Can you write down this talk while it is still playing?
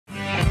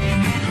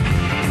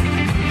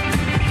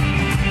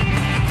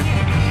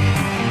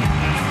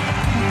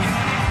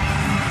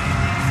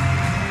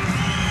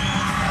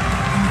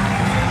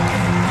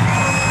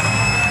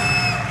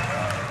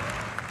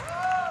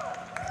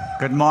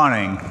Good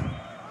morning.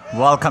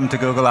 Welcome to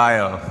Google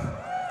I/O.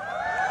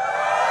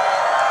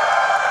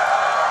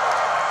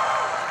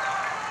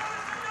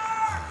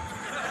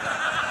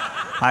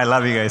 I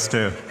love you guys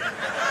too.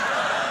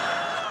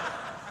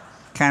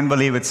 Can't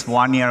believe it's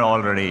 1 year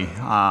already.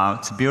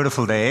 It's a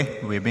beautiful day.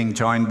 We're being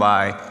joined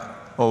by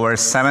over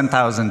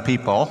 7,000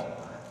 people,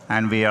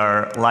 and we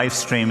are live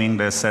streaming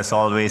this, as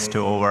always,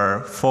 to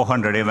over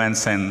 400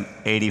 events in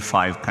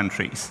 85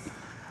 countries.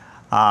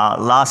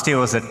 Last year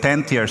was the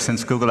 10th year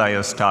since Google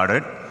I/O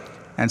started,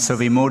 and so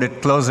we moved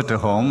it closer to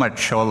home at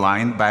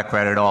Shoreline, back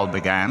where it all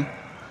began.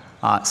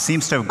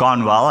 Seems to have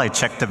gone well. I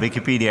checked the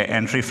Wikipedia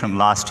entry from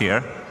last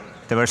year.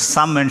 There were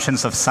some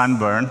mentions of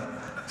sunburn,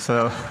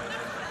 so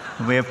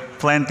we have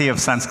plenty of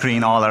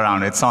sunscreen all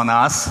around. It's on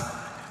us.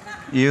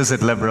 Use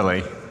it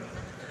liberally.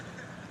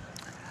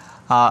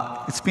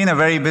 It's been a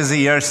very busy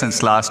year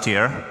since last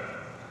year,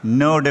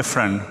 no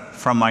different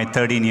from my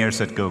 13 years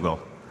at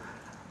Google.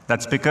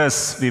 That's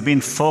because we've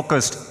been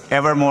focused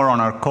ever more on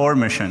our core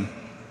mission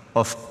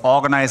of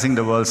organizing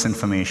the world's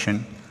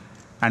information,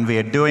 and we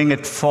are doing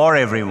it for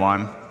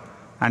everyone,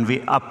 and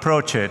we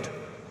approach it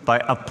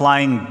by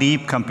applying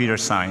deep computer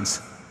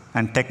science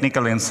and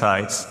technical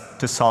insights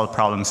to solve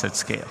problems at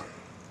scale.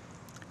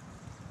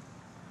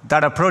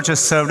 That approach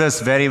has served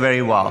us very,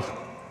 very well.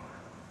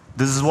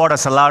 This is what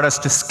has allowed us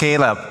to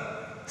scale up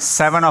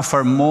 7 of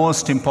our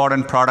most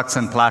important products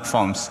and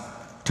platforms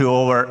to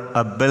over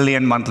 1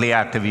 billion monthly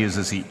active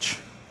users each.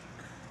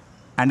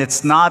 And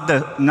it's not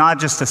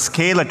just the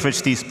scale at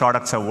which these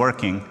products are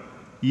working.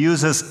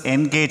 Users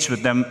engage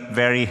with them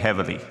very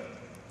heavily.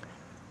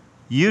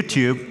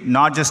 YouTube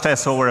not just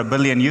has over 1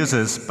 billion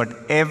users, but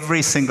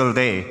every single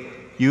day,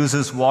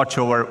 users watch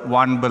over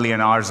 1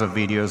 billion hours of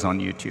videos on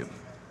YouTube.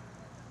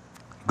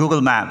 Google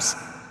Maps,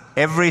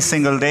 every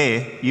single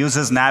day,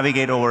 users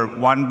navigate over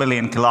 1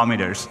 billion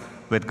kilometers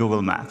with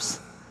Google Maps.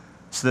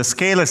 So the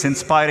scale is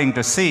inspiring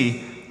to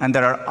see, and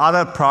there are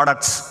other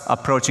products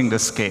approaching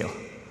this scale.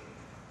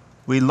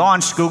 We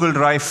launched Google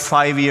Drive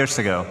 5 years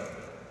ago,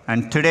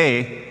 and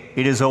today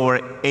it is over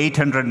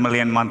 800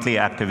 million monthly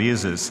active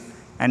users.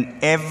 And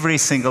every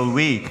single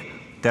week,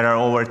 there are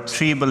over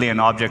 3 billion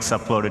objects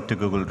uploaded to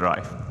Google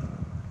Drive.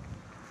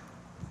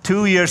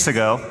 2 years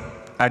ago,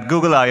 at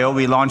Google I/O,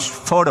 we launched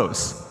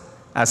Photos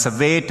as a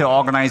way to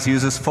organize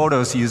users'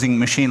 photos using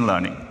machine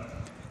learning.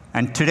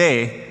 And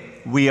today,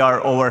 we are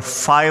over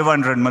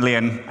 500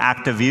 million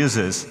active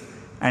users,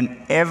 and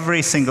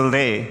every single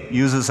day,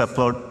 users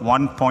upload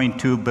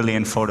 1.2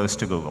 billion photos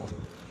to Google.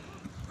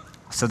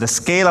 So the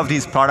scale of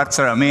these products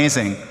are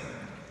amazing,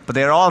 but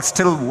they're all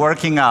still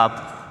working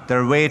up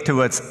their way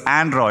towards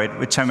Android,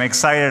 which I'm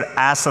excited,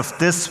 as of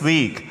this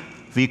week,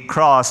 we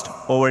crossed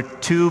over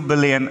 2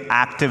 billion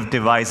active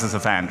devices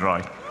of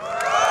Android.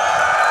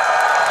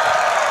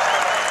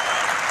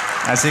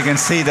 As you can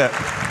see, the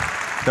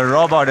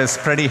robot is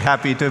pretty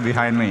happy too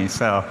behind me.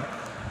 So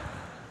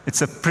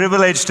it's a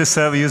privilege to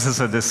serve users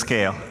at this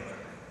scale.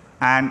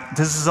 And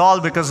this is all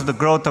because of the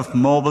growth of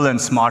mobile and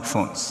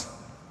smartphones.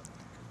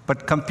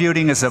 But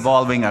computing is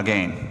evolving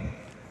again.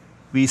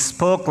 We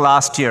spoke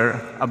last year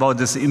about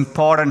this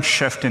important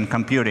shift in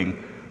computing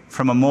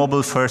from a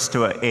mobile-first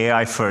to an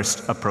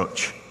AI-first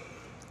approach.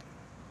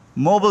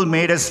 Mobile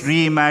made us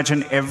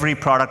reimagine every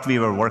product we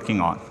were working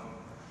on.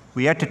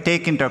 We had to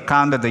take into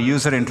account that the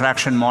user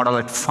interaction model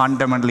had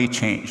fundamentally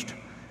changed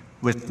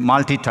with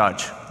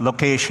multi-touch,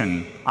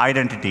 location,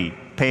 identity,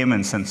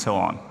 payments, and so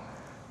on.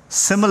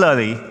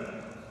 Similarly,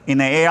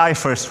 in an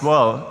AI-first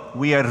world,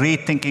 we are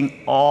rethinking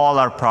all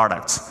our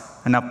products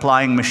and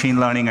applying machine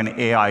learning and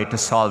AI to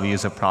solve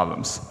user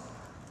problems.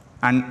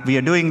 And we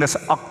are doing this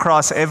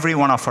across every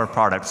one of our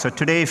products. So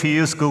today, if you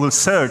use Google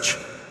Search,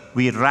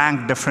 we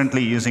rank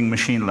differently using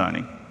machine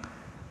learning.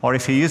 Or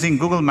if you're using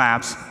Google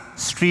Maps,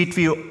 Street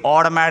View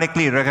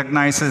automatically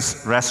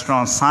recognizes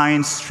restaurant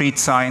signs, street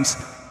signs,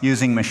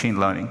 using machine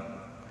learning.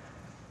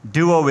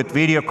 Duo with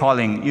video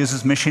calling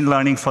uses machine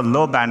learning for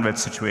low bandwidth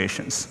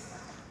situations.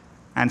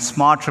 And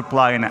Smart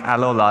Reply in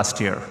Allo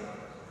last year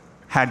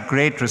had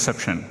great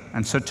reception.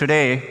 And so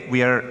today,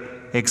 we are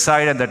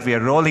excited that we are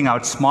rolling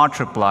out Smart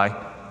Reply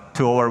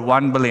to over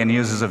 1 billion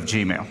users of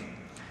Gmail.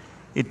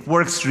 It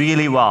works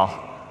really well.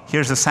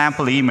 Here's a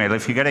sample email.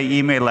 If you get an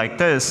email like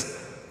this,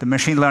 the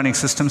machine learning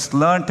systems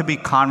learn to be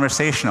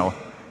conversational,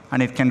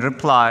 and it can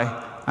reply,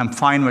 "I'm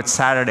fine with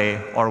Saturday,"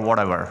 or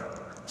whatever.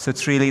 So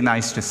it's really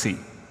nice to see.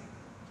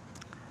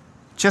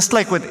 Just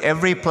like with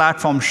every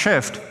platform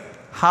shift,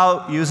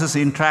 how users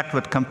interact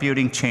with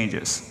computing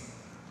changes.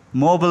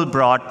 Mobile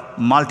brought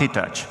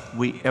multi-touch.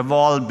 We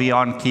evolved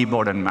beyond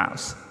keyboard and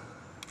mouse.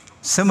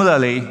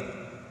 Similarly,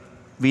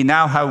 we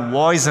now have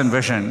voice and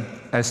vision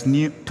as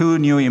two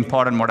new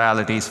important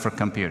modalities for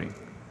computing.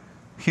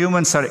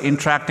 Humans are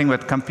interacting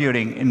with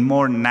computing in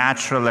more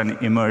natural and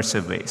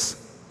immersive ways.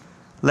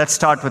 Let's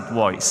start with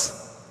voice.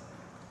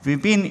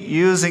 We've been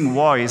using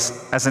voice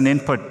as an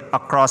input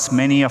across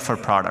many of our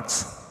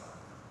products.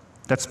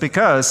 That's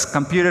because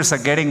computers are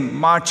getting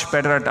much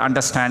better at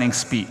understanding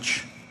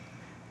speech.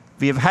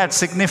 We have had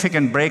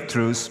significant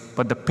breakthroughs,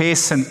 but the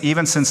pace,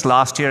 even since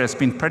last year, has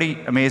been pretty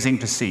amazing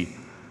to see.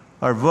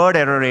 Our word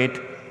error rate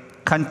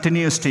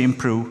continues to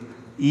improve,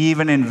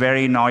 even in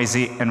very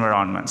noisy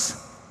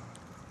environments.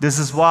 This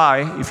is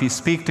why, if you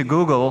speak to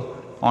Google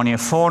on your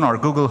phone or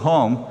Google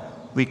Home,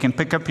 we can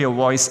pick up your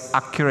voice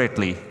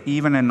accurately,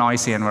 even in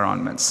noisy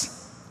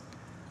environments.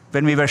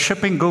 When we were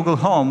shipping Google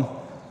Home,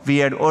 we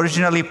had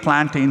originally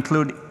planned to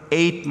include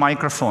 8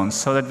 microphones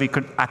so that we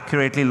could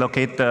accurately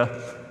locate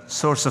the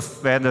source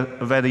of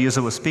where the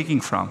user was speaking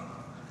from.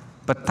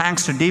 But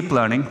thanks to deep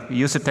learning, we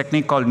use a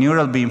technique called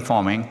neural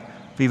beamforming,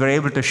 we were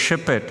able to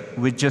ship it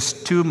with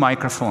just 2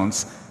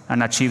 microphones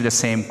and achieve the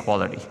same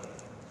quality.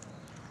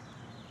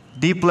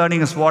 Deep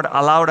learning is what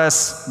allowed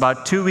us,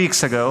 about 2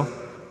 weeks ago,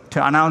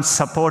 to announce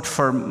support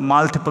for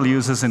multiple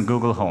users in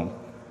Google Home,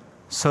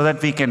 so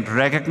that we can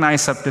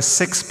recognize up to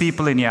 6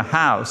 people in your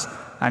house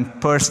and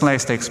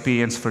personalize the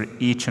experience for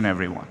each and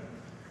every one.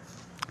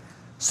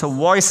 So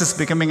voice is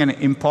becoming an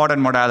important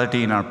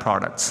modality in our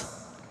products.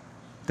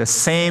 The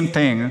same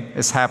thing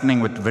is happening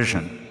with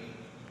vision.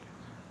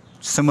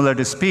 Similar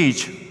to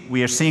speech,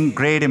 we are seeing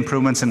great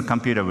improvements in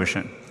computer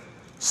vision.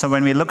 So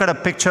when we look at a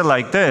picture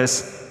like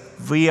this,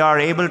 we are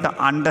able to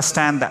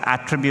understand the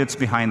attributes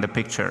behind the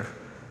picture.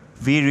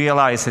 We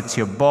realize it's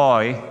your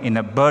boy in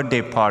a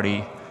birthday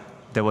party.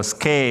 There was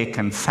cake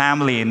and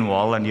family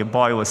involved, and your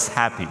boy was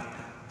happy.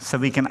 So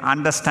we can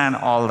understand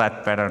all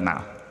that better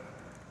now.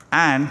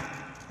 And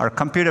our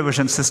computer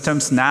vision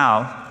systems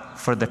now,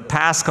 for the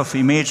task of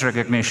image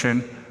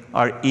recognition,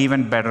 are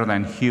even better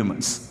than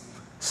humans.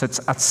 So it's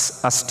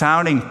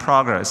astounding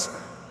progress,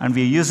 and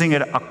we're using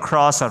it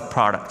across our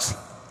products.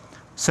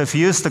 So if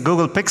you use the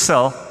Google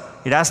Pixel,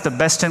 it has the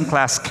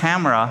best-in-class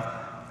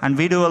camera, and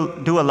we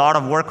do a lot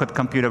of work with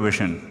computer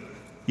vision.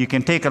 You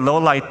can take a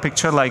low-light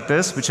picture like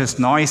this, which is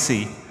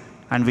noisy,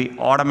 and we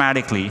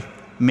automatically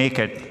make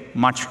it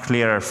much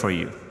clearer for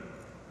you.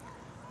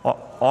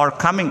 Or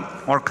coming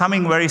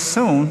very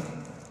soon,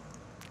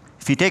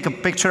 if you take a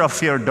picture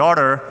of your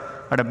daughter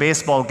at a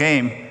baseball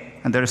game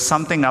and there is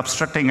something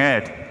obstructing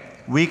it,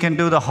 we can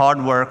do the hard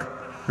work,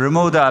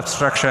 remove the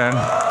obstruction,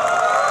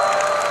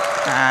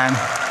 and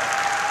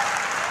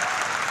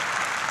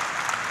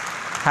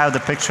have the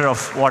picture of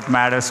what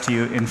matters to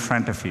you in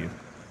front of you.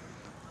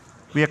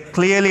 We are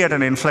clearly at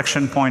an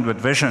inflection point with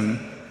vision,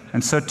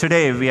 and so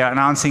today we are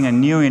announcing a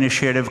new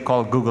initiative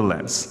called Google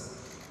Lens.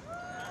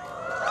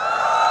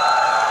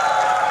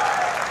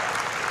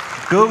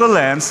 Google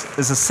Lens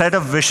is a set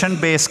of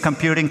vision-based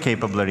computing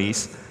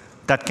capabilities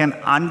that can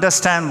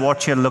understand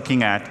what you're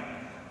looking at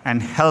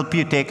and help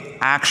you take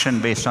action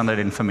based on that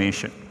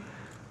information.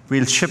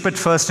 We'll ship it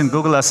first in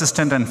Google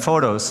Assistant and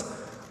Photos,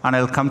 and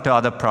it'll come to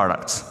other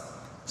products.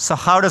 So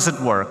how does it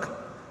work?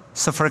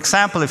 So for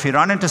example, if you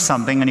run into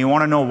something and you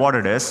want to know what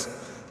it is,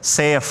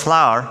 say a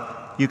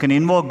flower, you can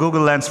invoke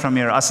Google Lens from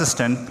your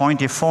assistant,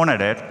 point your phone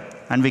at it,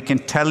 and we can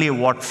tell you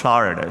what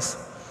flower it is.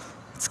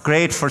 It's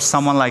great for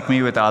someone like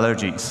me with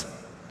allergies.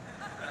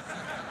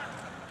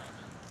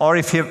 Or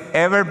if you've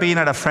ever been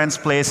at a friend's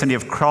place and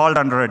you've crawled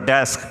under a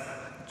desk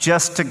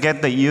just to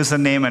get the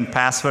username and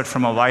password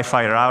from a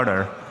Wi-Fi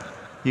router,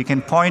 you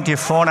can point your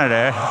phone at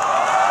it,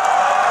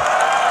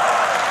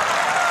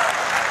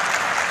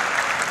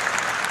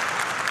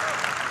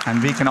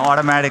 and we can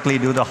automatically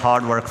do the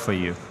hard work for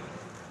you.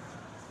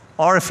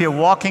 Or if you're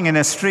walking in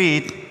a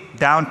street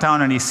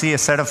downtown and you see a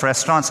set of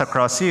restaurants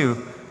across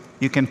you,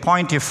 you can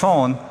point your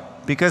phone,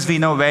 because we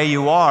know where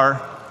you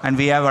are and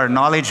we have our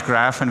knowledge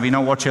graph and we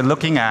know what you're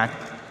looking at,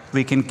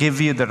 we can give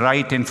you the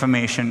right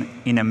information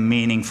in a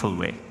meaningful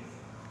way.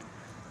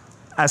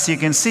 As you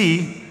can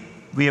see,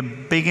 we are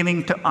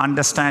beginning to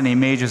understand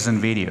images and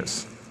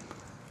videos.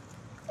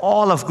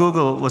 All of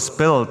Google was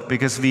built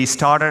because we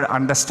started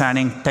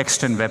understanding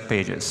text and web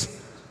pages.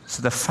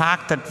 So the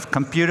fact that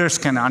computers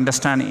can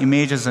understand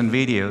images and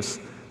videos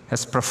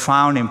has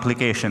profound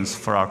implications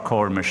for our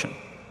core mission.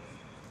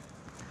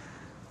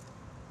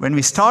 When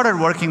we started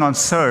working on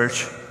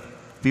search,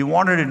 we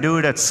wanted to do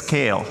it at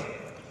scale.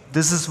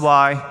 This is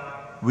why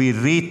we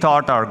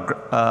rethought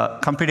our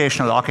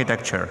computational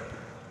architecture.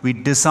 We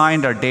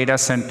designed our data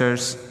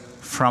centers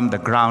from the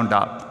ground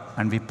up,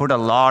 and we put a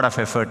lot of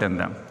effort in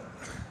them.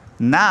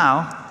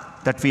 Now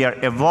that we are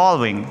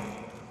evolving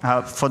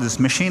for this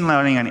machine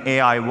learning and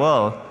AI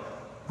world,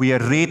 we are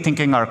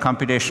rethinking our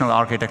computational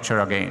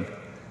architecture again.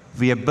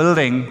 We are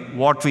building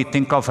what we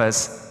think of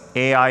as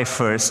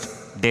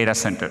AI-first data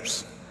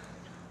centers.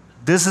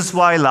 This is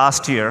why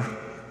last year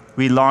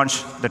we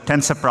launched the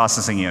tensor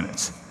processing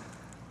units.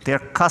 They are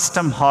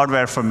custom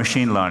hardware for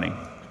machine learning.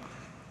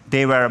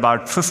 They were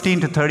about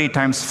 15 to 30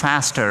 times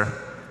faster,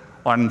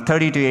 and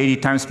 30 to 80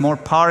 times more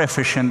power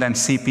efficient than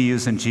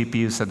CPUs and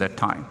GPUs at that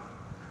time.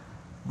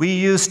 We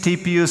use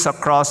TPUs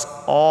across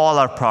all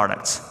our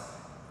products.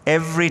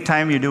 Every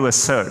time you do a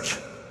search,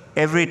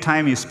 every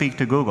time you speak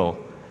to Google.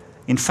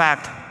 In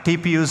fact,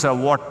 TPUs are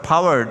what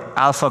powered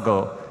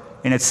AlphaGo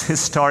in its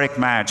historic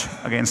match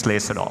against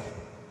Laserdahl.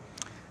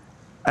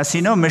 As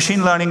you know,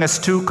 machine learning has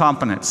 2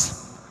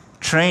 components: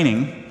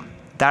 training,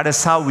 that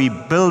is how we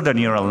build a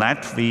neural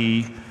net.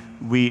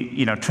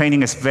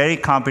 Training is very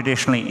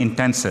computationally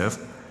intensive,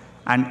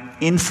 and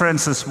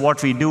inference is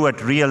what we do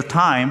at real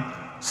time,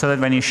 so that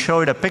when you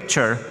show it a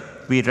picture,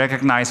 we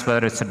recognize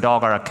whether it's a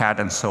dog or a cat,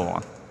 and so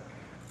on.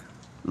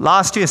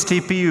 Last year's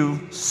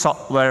TPU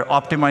were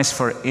optimized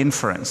for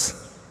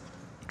inference.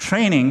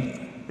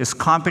 Training is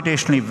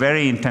computationally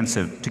very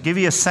intensive. To give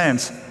you a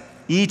sense,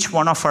 each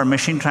one of our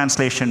machine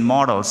translation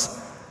models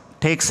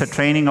takes a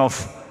training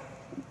of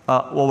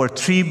over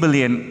 3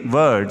 billion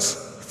words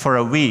for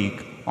a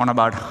week on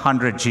about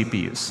 100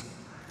 GPUs.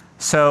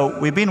 So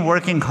we've been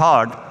working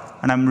hard,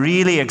 and I'm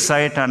really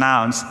excited to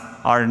announce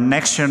our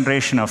next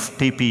generation of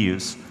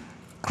TPUs,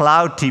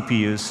 cloud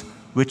TPUs,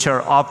 which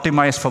are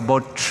optimized for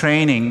both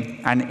training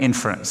and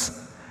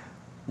inference.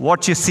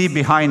 What you see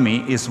behind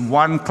me is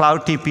one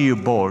cloud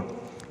TPU board.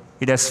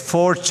 It has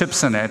 4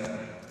 chips in it,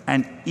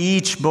 and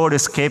each board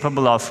is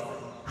capable of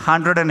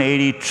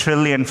 180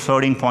 trillion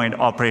floating point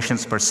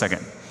operations per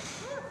second.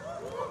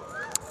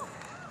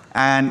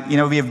 And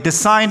we have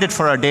designed it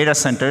for our data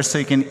centers, so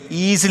you can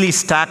easily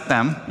stack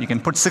them. You can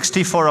put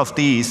 64 of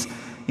these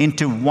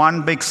into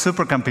one big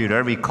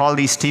supercomputer. We call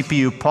these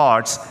TPU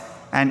pods,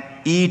 and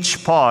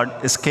each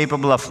pod is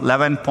capable of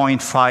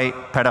 11.5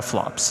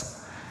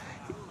 petaflops.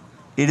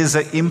 It is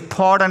an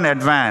important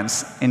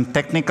advance in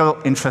technical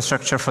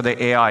infrastructure for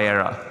the AI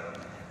era.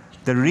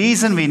 The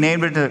reason we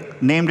named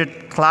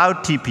it Cloud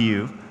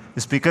TPU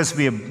is because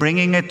we are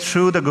bringing it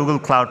through the Google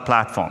Cloud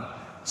Platform.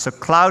 So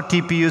cloud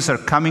TPUs are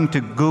coming to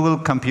Google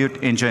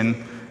Compute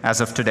Engine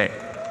as of today.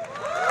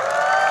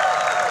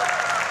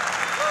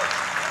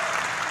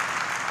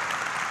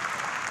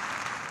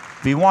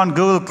 We want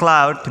Google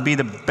Cloud to be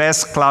the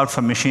best cloud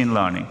for machine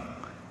learning.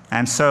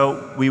 And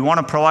so we want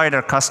to provide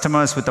our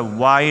customers with a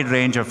wide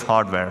range of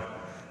hardware,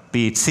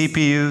 be it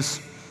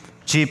CPUs,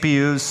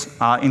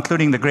 GPUs,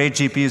 including the great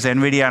GPUs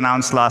NVIDIA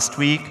announced last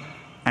week,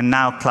 and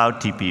now cloud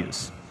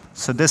TPUs.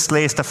 So this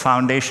lays the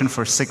foundation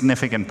for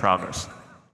significant progress.